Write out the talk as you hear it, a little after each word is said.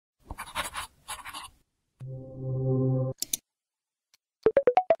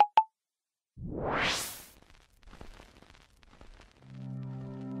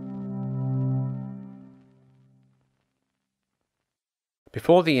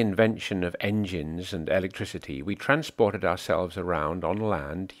Before the invention of engines and electricity, we transported ourselves around on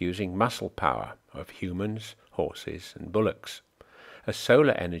land using muscle power of humans, horses, and bullocks, a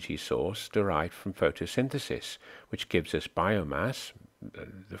solar energy source derived from photosynthesis, which gives us biomass,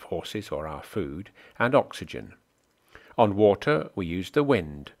 the horses or our food, and oxygen. On water, we used the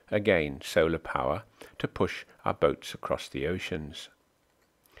wind, again solar power, to push our boats across the oceans.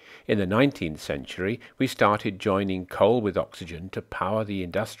 In the 19th century, we started joining coal with oxygen to power the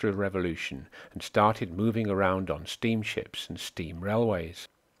Industrial Revolution and started moving around on steamships and steam railways.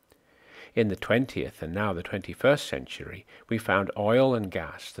 In the 20th and now the 21st century, we found oil and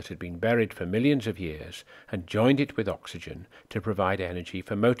gas that had been buried for millions of years and joined it with oxygen to provide energy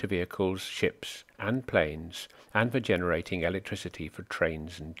for motor vehicles, ships and planes, and for generating electricity for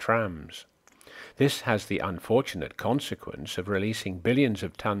trains and trams. This has the unfortunate consequence of releasing billions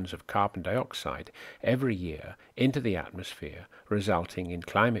of tons of carbon dioxide every year into the atmosphere, resulting in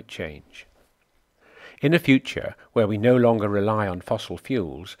climate change. In a future where we no longer rely on fossil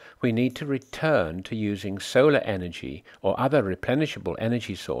fuels, we need to return to using solar energy or other replenishable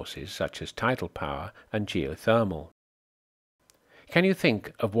energy sources such as tidal power and geothermal. Can you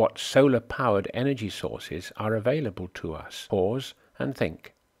think of what solar-powered energy sources are available to us? Pause and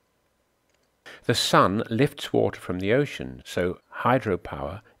think. The sun lifts water from the ocean, so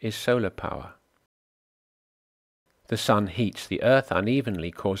hydropower is solar power. The sun heats the earth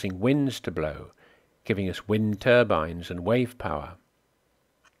unevenly, causing winds to blow, giving us wind turbines and wave power.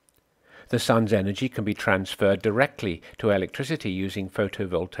 The sun's energy can be transferred directly to electricity using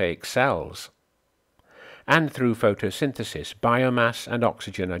photovoltaic cells. And through photosynthesis, biomass and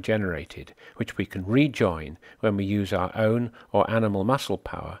oxygen are generated, which we can rejoin when we use our own or animal muscle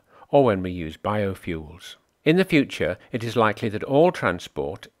power, or when we use biofuels. In the future, it is likely that all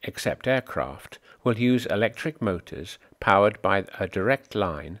transport, except aircraft, will use electric motors powered by a direct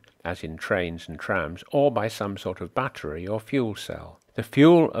line, as in trains and trams, or by some sort of battery or fuel cell. The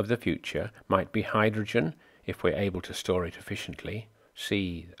fuel of the future might be hydrogen, if we're able to store it efficiently.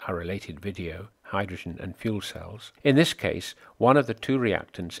 See our related video, Hydrogen and Fuel Cells. In this case, one of the two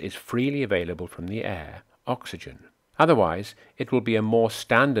reactants is freely available from the air, oxygen. Otherwise, it will be a more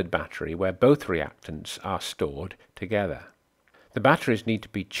standard battery where both reactants are stored together. The batteries need to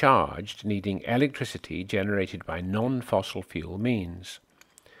be charged, needing electricity generated by non-fossil fuel means.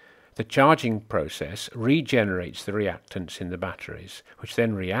 The charging process regenerates the reactants in the batteries, which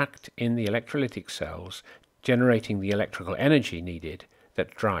then react in the electrolytic cells, generating the electrical energy needed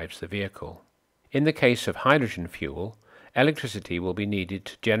that drives the vehicle. In the case of hydrogen fuel, electricity will be needed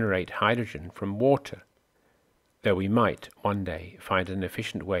to generate hydrogen from water, though we might one day find an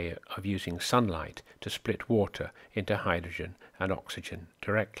efficient way of using sunlight to split water into hydrogen and oxygen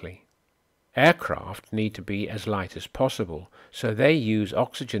directly. Aircraft need to be as light as possible, so they use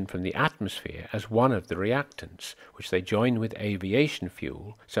oxygen from the atmosphere as one of the reactants, which they join with aviation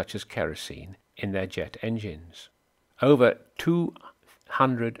fuel, such as kerosene, in their jet engines. Over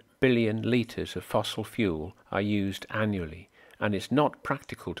 200 billion litres of fossil fuel are used annually, and it's not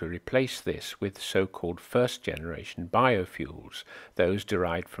practical to replace this with so-called first-generation biofuels, those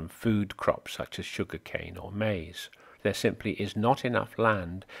derived from food crops such as sugarcane or maize. There simply is not enough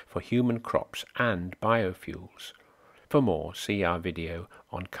land for human crops and biofuels. For more, see our video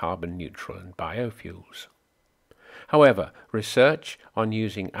on carbon neutral and biofuels. However, research on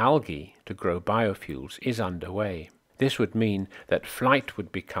using algae to grow biofuels is underway. This would mean that flight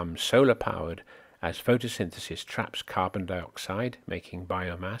would become solar-powered as photosynthesis traps carbon dioxide, making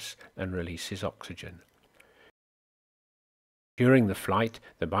biomass, and releases oxygen. During the flight,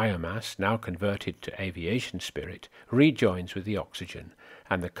 the biomass, now converted to aviation spirit, rejoins with the oxygen,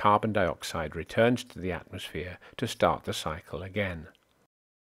 and the carbon dioxide returns to the atmosphere to start the cycle again.